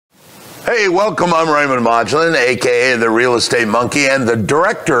Hey, welcome. I'm Raymond Modulin, aka the Real Estate Monkey and the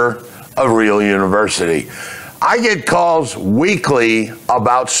director of Real University. I get calls weekly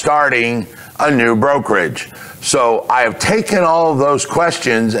about starting a new brokerage. So I have taken all of those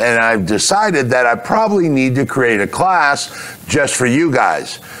questions and I've decided that I probably need to create a class just for you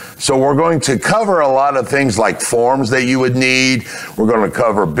guys. So we're going to cover a lot of things like forms that you would need. We're going to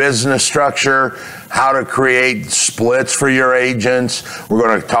cover business structure, how to create splits for your agents. We're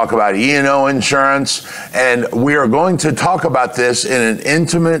going to talk about E&O insurance. And we are going to talk about this in an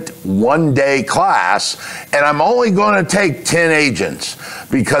intimate one-day class. And I'm only going to take 10 agents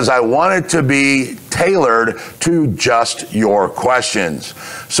because I want it to be tailored to just your questions.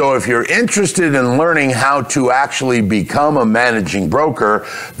 So if you're interested in learning how to actually become a managing broker,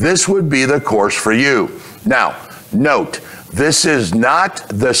 this would be the course for you. Now, note, this is not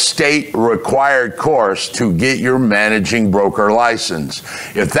the state required course to get your managing broker license.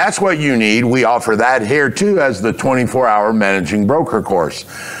 If that's what you need, we offer that here too as the 24-hour managing broker course.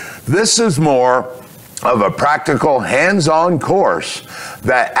 This is more of a practical hands-on course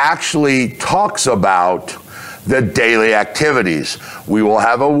that actually talks about the daily activities. We will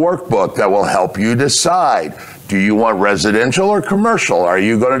have a workbook that will help you decide. Do you want residential or commercial? Are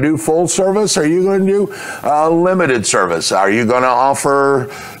you going to do full service? Are you going to do limited service? Are you going to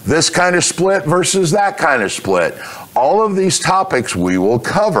offer this kind of split versus that kind of split? All of these topics we will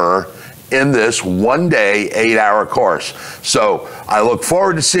cover in this one-day, 8-hour course. So I look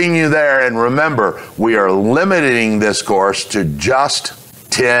forward to seeing you there. And remember, we are limiting this course to just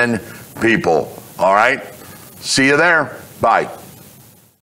 10 people. All right? See you there. Bye.